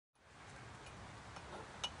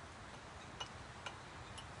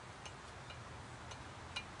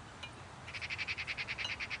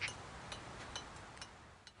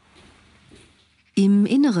Im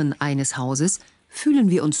Inneren eines Hauses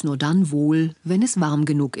fühlen wir uns nur dann wohl, wenn es warm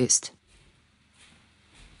genug ist.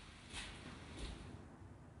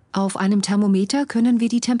 Auf einem Thermometer können wir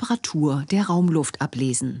die Temperatur der Raumluft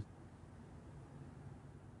ablesen.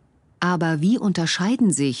 Aber wie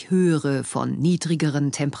unterscheiden sich höhere von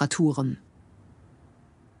niedrigeren Temperaturen?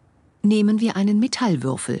 Nehmen wir einen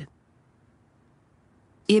Metallwürfel.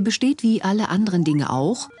 Er besteht wie alle anderen Dinge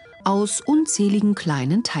auch aus unzähligen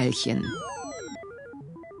kleinen Teilchen.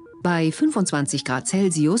 Bei 25 Grad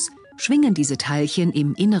Celsius schwingen diese Teilchen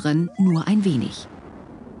im Inneren nur ein wenig.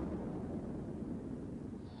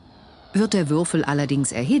 Wird der Würfel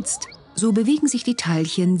allerdings erhitzt, so bewegen sich die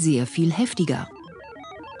Teilchen sehr viel heftiger.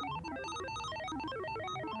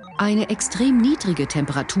 Eine extrem niedrige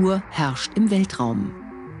Temperatur herrscht im Weltraum.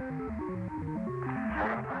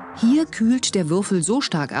 Hier kühlt der Würfel so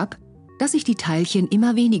stark ab, dass sich die Teilchen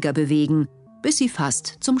immer weniger bewegen, bis sie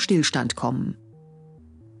fast zum Stillstand kommen.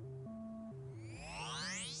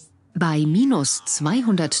 Bei minus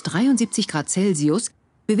 273 Grad Celsius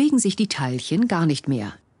bewegen sich die Teilchen gar nicht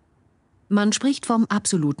mehr. Man spricht vom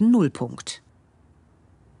absoluten Nullpunkt.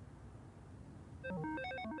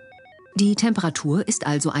 Die Temperatur ist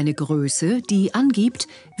also eine Größe, die angibt,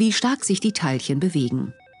 wie stark sich die Teilchen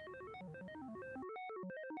bewegen.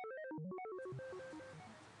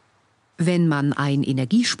 Wenn man ein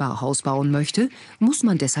Energiesparhaus bauen möchte, muss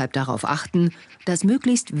man deshalb darauf achten, dass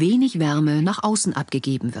möglichst wenig Wärme nach außen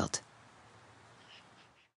abgegeben wird.